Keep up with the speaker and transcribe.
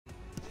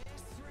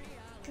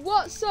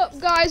What's up,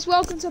 guys?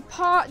 Welcome to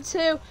part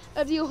 2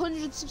 of the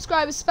 100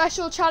 subscribers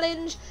special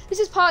challenge. This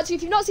is part 2.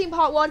 If you've not seen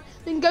part 1,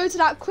 then go to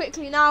that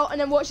quickly now and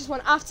then watch this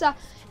one after.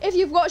 If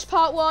you've watched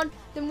part 1,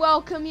 then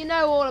welcome. You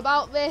know all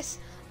about this.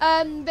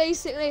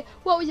 Basically,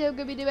 what we're going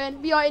to be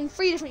doing, we are in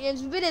 3 different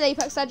games. We've been in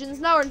Apex Legends,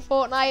 now we're in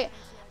Fortnite,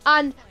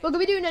 and we're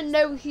going to be doing a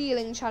no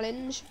healing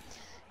challenge.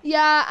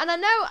 Yeah, and I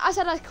know I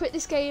said I'd quit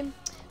this game,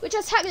 which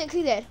I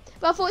technically did,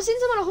 but I thought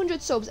since I'm on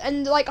 100 subs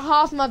and like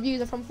half of my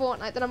views are from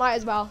Fortnite, then I might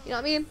as well, you know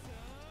what I mean?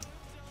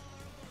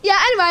 Yeah,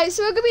 anyway,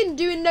 so we're going to be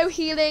doing no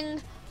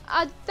healing.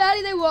 I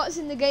barely know what's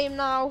in the game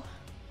now.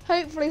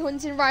 Hopefully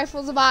hunting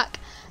rifles are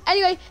back.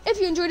 Anyway, if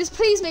you enjoyed this,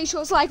 please make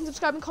sure to like and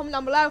subscribe and comment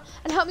down below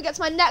and help me get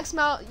to my next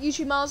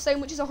YouTube milestone,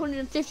 which is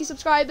 150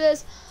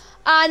 subscribers.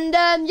 And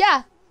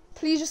yeah,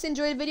 please just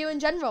enjoy the video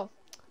in general.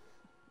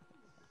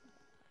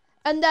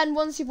 And then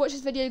once you've watched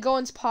this video, go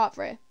on to part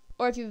 3.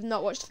 Or if you've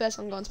not watched the first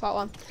one, go on to part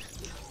 1.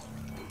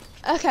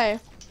 Okay.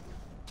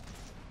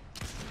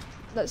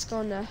 Let's go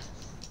on there.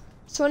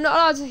 So we're not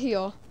allowed to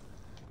heal.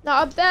 Now,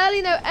 I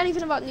barely know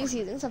anything about new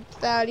seasons.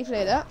 I've barely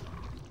played it.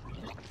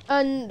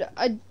 And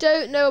I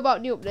don't know about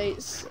new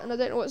updates. And I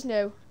don't know what's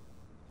new.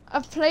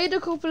 I've played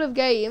a couple of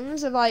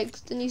games of like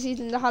the new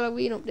season, the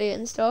Halloween update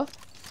and stuff.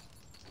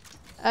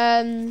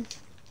 That's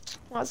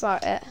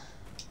about it.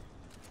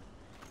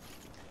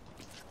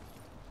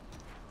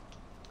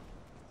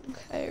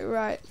 Okay,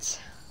 right.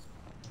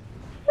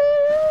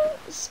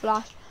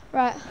 Splash.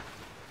 Right.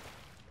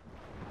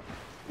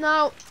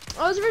 Now,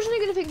 I was originally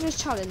going to pick this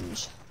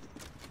challenge.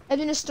 I've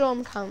been a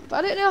storm camp,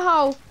 but I don't know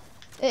how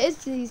it is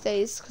these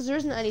days because there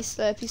isn't any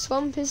slurpy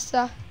swamp, is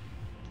there?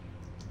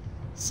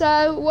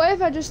 So, what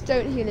if I just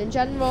don't heal in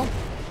general?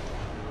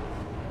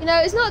 You know,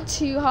 it's not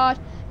too hard.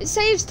 It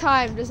saves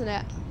time, doesn't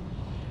it?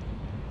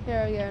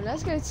 Here we go.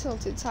 Let's go to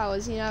Tilted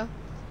Towers, you know?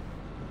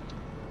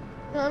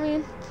 You know what I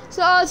mean? It's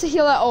not allowed to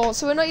heal at all,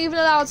 so we're not even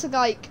allowed to,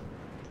 like,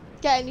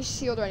 get any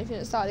shield or anything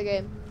at the start of the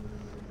game.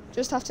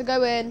 Just have to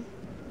go in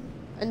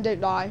and don't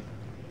die.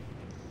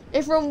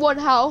 If we're on 1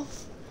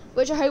 health,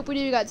 which I hope we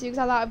do get to, because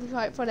I thought it'd be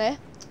quite funny,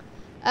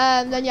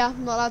 then yeah,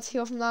 I'm not allowed to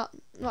heal from that.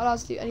 I'm not allowed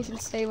to do anything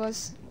to save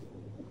us.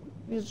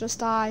 We'll just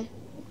die.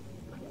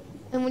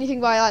 And when you think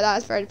about it like that,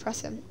 it's very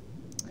depressing.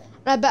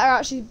 And I better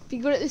actually be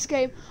good at this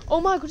game.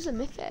 Oh my god, it's a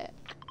mythic.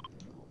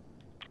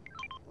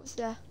 What's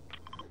there?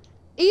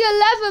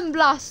 E11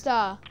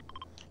 blaster.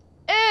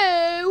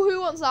 Ew,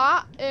 who wants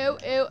that? Ew,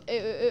 ew, ew,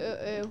 ew, ew,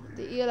 ew.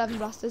 The E11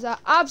 blasters are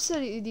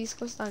absolutely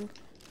disgusting.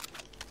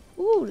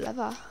 Ooh,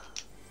 leather.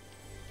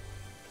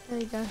 There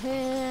you go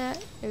here.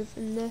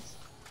 Open this.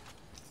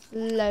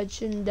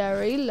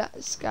 Legendary.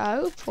 Let's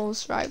go.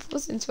 Pulse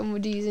rifles since one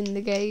would use in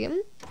the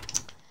game.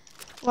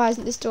 Why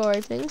isn't this door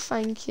opening?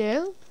 Thank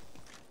you.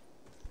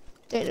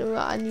 Don't know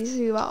what I need to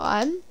do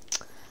about them.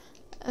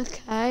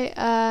 Okay.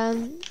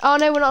 Oh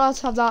no, we're not allowed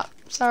to have that.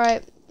 Sorry.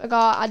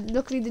 I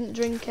luckily didn't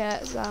drink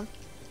it, so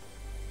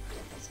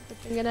that's a good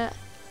thing in it.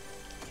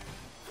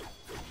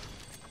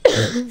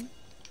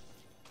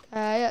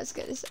 Okay, let's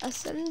get this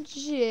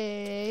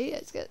SMG.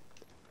 Let's get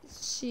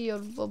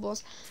shield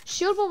bubbles.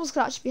 Shield bubbles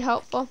could actually be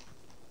helpful.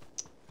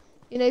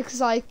 You know, because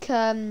like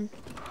it's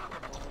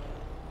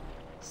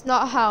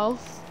not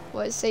health,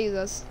 but it saves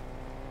us.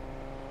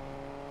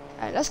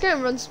 Okay, let's go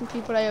and run some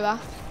people over.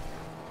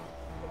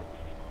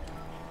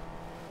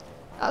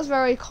 That's a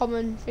very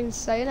common thing to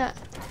say, isn't it?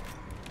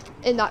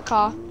 In that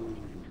car.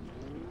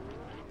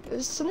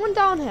 There's someone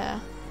down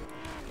here.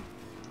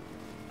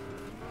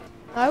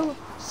 No,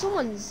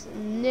 someone's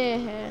near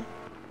here.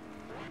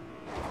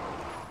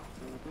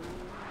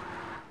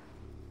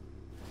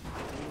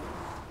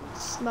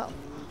 Smell.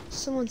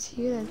 Someone's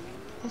healing.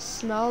 I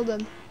smell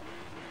them.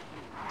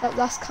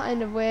 That's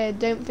kind of weird.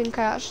 Don't think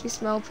I actually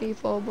smell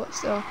people, but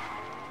still.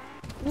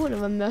 Ooh,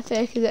 another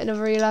mythic. Is it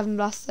another 11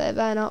 blaster? It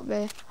better not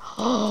be.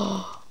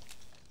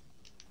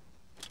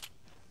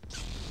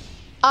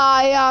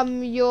 I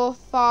am your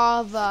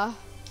father.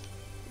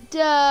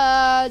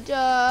 Duh,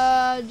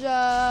 duh,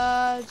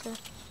 duh, duh.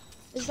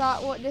 Is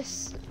that what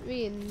this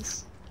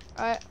means?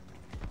 Right.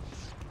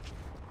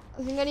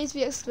 I think I need to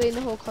be explaining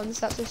the whole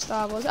concept of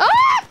Star Wars.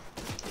 Ah!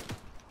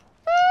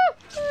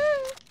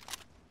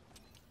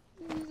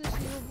 Use a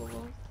shield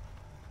bubble.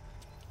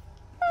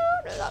 Oh,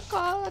 no, that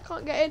car. I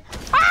can't get in.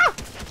 Ah!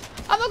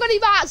 I've not got any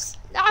bats.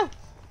 No.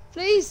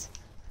 Please.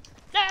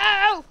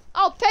 No.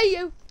 I'll pay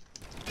you.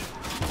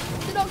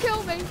 Do not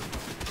kill me.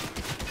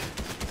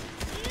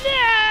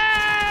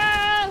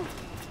 No!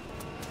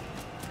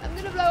 I'm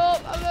gonna blow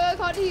up. I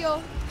can't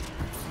heal.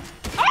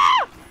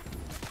 Ah!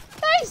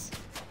 Please!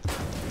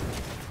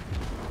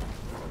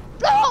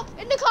 Blow up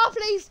in the car,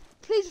 please.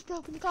 Please just blow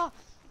up in the car.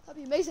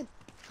 That'd be amazing.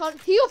 Can't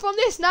heal from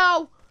this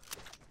now.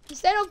 I'm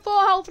staying on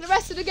 4 health for the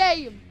rest of the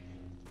game.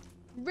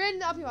 Really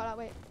not happy about that.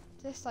 Wait,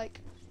 this like,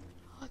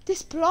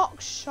 this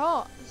blocks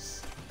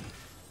shots.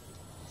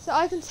 So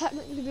I can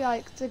technically be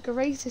like the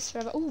greatest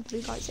forever. Oh,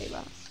 blue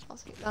lightsaber. I'll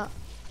skip that.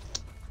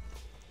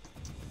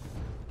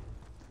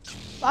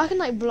 But I can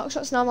like block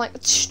shots now. I'm like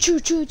choo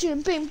choo choo,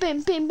 bim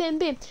bim bim bim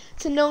bim.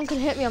 So no one can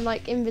hit me. I'm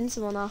like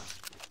invincible now.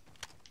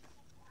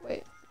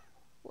 Wait,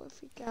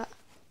 get.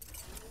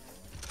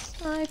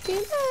 Snipey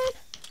man,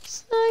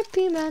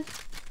 snipey man,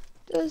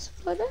 does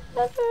whatever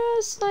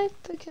a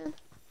sniper can.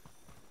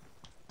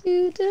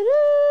 Do do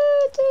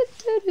do do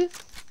do do.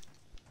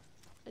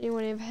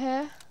 Anyone over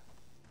here?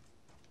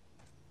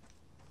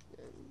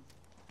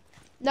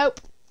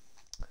 Nope.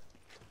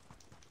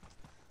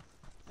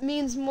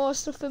 Means more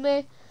stuff for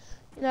me,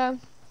 you know,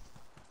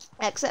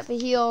 except for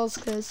heals,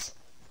 because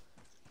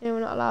you know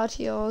we're not allowed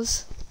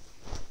heals.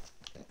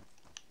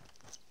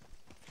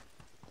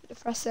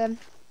 Press him.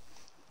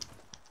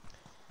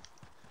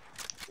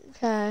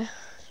 Okay,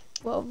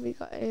 what have we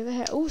got over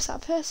here? Oh, is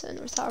that a person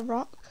or is that a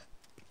rock?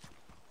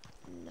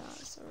 No,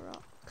 it's a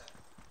rock.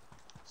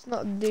 It's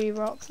not the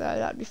rock though,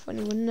 that'd be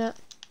funny, wouldn't it?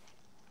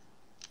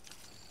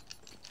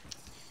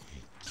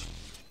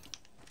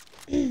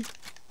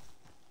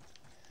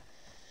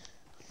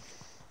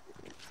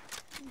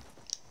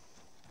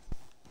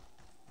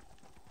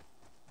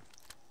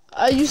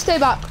 You stay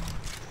back.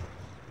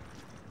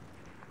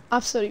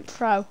 Absolute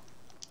pro.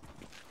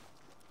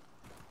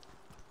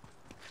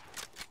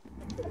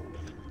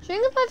 Do you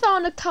think if I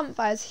found a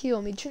campfire to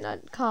heal me, do you think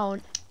that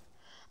count?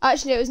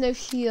 Actually, it was no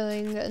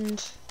healing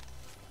and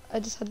I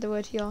just had the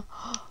word heal.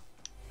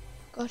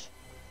 God.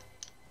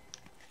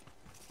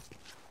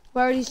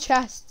 Where are these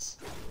chests?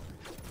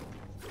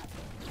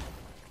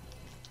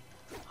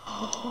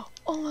 Oh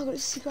my god,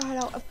 it's a secret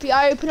hideout.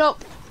 FBI, open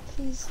up.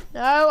 Please.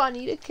 No, I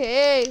need a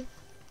key.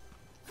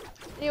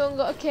 Anyone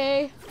got a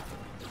key?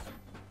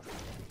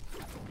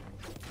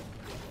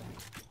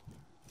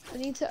 I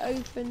need to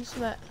open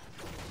something.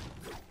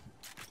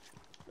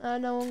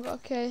 No one got a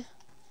key.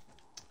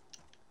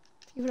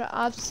 People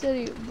are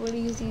absolute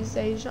bullies these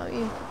days, you know what I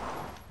mean?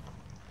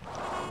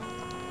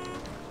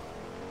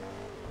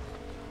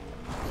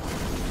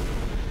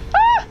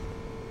 Ah!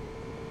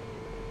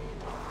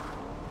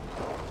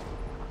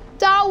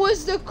 That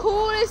was the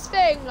coolest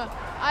thing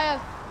I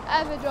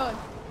have ever done.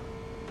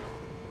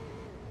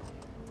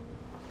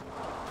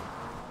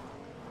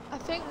 I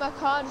think my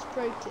car just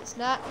broke its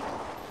neck.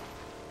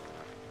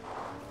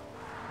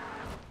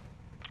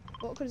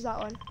 What colour is that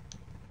one?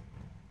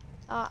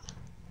 That.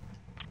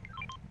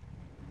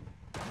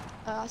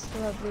 That's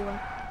still a blue one.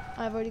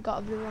 I've already got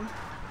a blue one.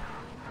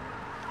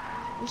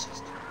 It's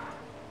just,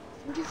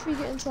 what if we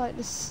get into like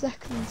the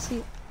second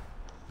seat?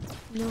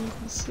 No one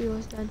can see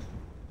us then.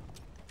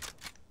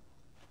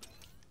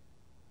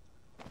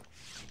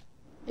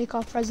 Make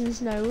our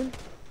presence known.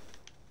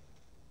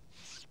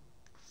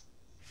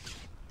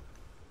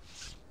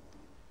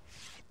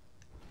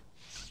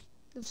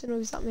 Love the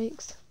noise that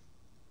makes.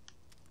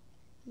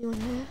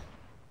 Anyone here?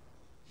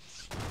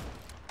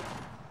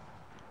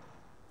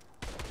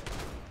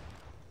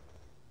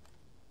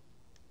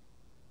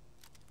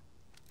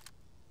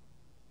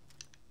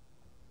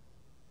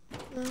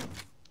 No.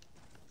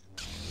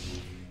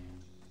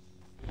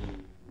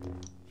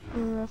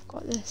 Oh, I've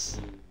got this.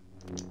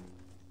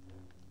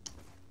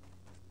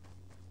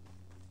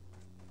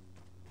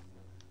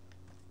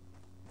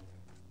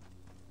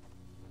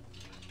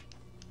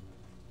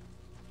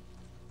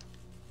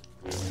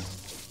 Look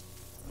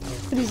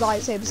at these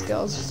lightsaber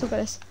skills. Just look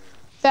at this.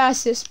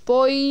 Fastest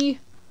boy.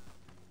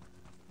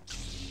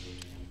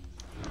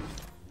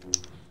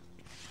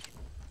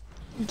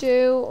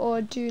 Do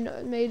or do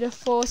not made a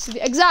force of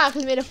you.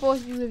 Exactly, made a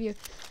force of you with you.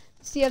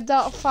 See, I've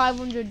dealt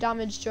 500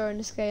 damage during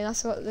this game.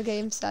 That's what the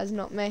game says,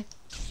 not me.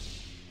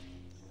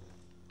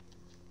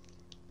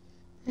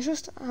 Let's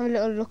just have a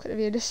little look at the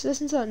video. Just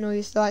listen to that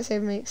noise the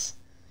lightsaber makes.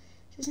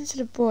 Listen to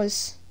the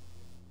buzz.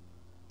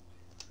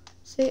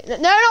 See? No,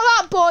 not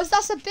that buzz.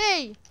 That's a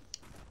bee.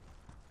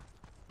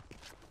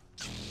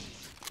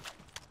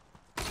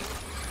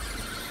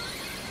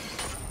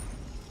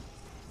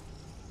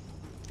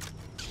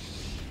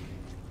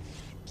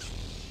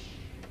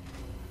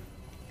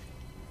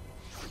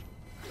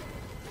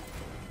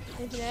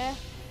 There.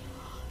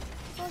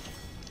 God.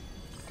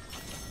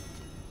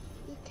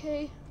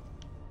 Okay.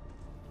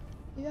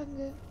 Maybe I can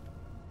go.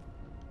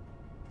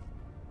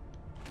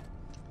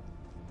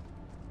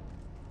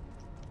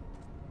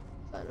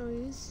 That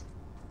noise.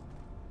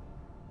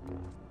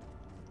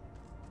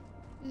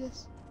 Do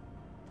this.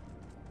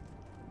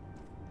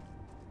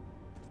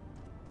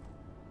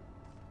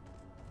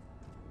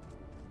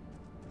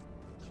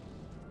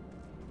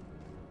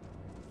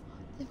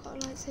 They've got a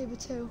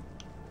lightsaber too.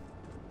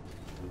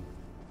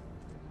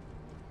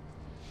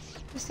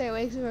 Just stay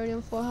away because we're already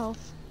on 4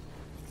 health.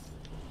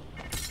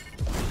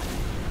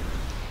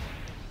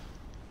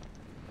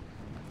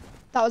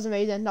 That was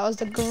amazing. That was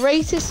the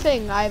greatest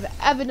thing I've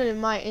ever done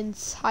in my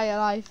entire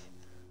life.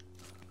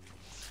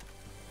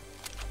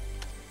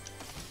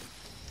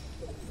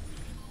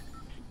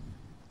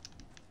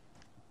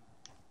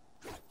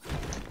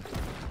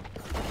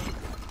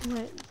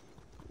 Right.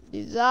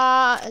 Do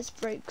that. Let's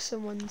break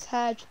someone's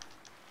head.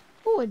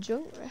 Oh, a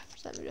junk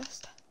rift. Let me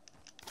just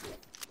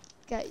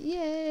get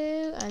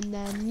you, and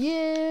then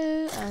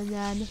you, and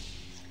then.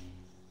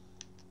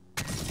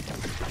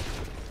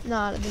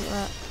 Nah, that didn't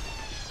work.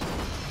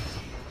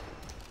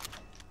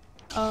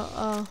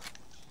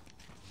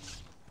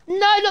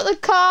 No, not the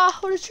car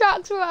or the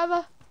tractor or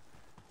whatever.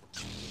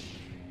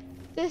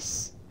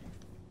 This.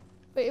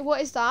 Wait, what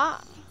is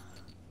that?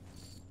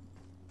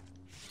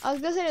 I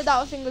was gonna say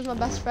that thing was my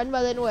best friend, but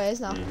I don't know what it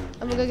is now.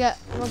 And we're gonna get.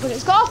 Oh my goodness,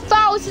 it's got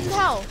 1,000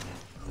 health.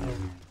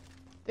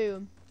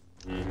 Boom.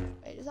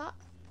 Wait, is that?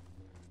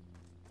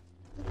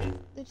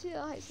 They do the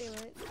lightsaber,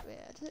 right? Wait,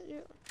 does it do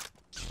it?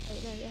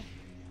 Wait, no, yeah.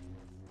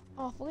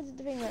 Oh, I forgot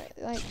the thing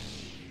like.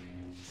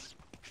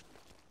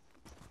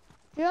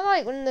 You know,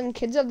 like when them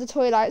kids have the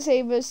toy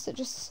lightsabers that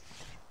just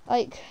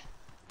like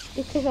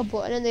you click a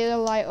button and they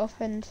will light up,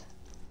 and it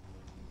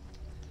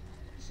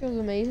feels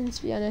amazing.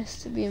 To be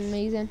honest, it'd be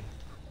amazing.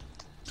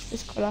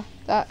 This colour,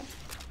 that.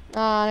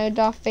 Ah, no,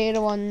 Darth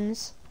Vader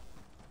ones.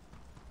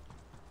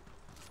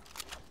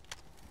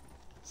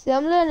 See,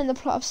 I'm learning the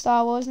plot of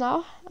Star Wars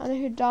now. I know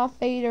who Darth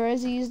Vader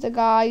is. He's the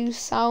guy who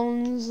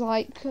sounds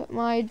like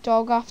my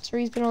dog after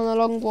he's been on a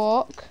long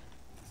walk.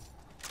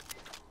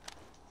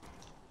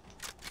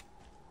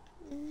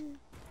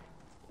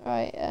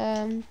 Right,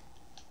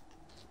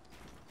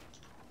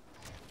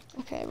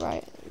 okay,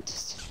 right.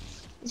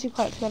 These are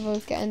quite clever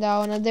with getting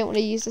down. I don't want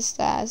to use the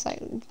stairs, like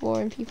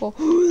boring people.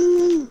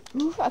 Ooh,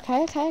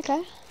 okay.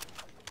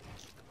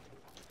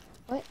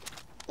 Wait,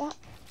 that.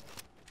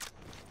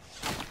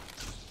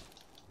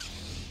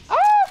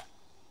 Ah!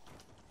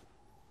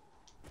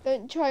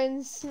 Don't try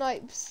and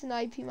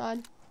snipey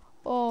man,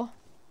 or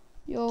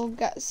you'll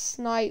get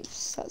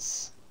snipes.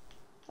 That's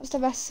the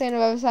best thing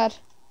I've ever said.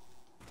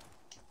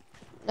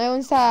 No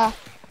one's there. Ah!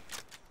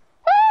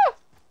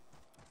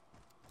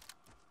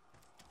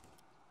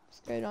 What's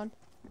going on?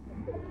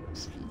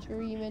 Just be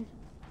dreaming.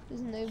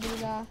 There's nobody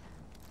there.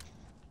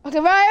 Okay,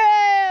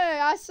 right.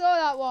 I saw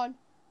that one.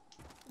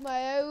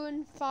 My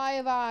own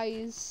 5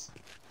 eyes.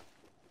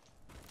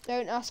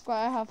 Don't ask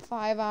why I have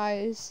 5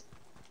 eyes.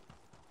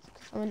 It's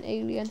 'cause I'm an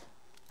alien.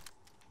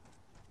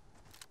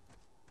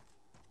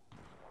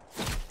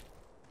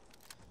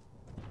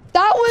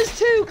 That was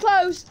too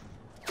close.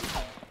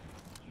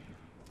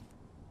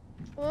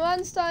 My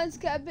man's starting to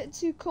get a bit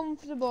too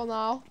comfortable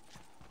now.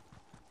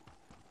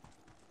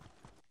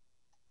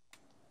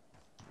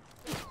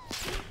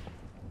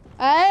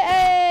 Hey!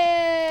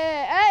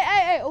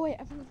 Oh wait,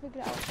 I think I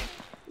figured it out.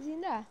 Is he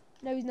in there?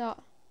 No, he's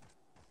not.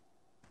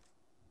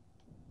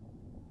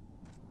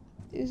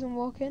 He's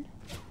walking.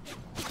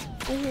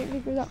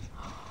 Figure it out.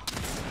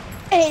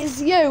 It's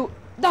you!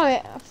 Damn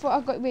it! I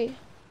thought I got me.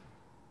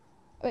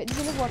 Wait,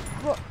 there's another one.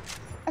 Look,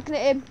 I can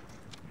hit him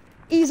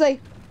easily.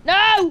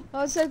 No!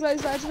 I was so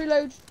close. I had to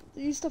reload.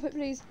 You stop it,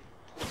 please.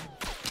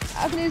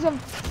 I can use on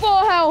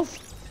 4 health.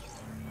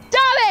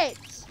 Damn it!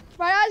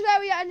 Right, that's where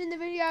we're ending the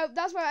video.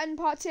 That's where we're ending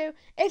part 2.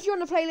 If you're on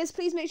the playlist,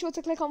 please make sure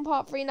to click on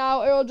part 3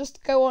 now, or it'll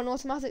just go on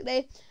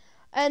automatically.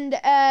 And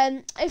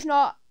if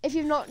not, if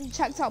you've not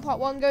checked out part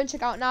 1, go and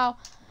check out now.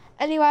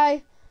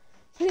 Anyway,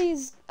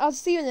 please, I'll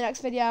see you in the next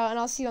video, and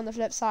I'll see you on the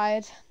flip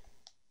side.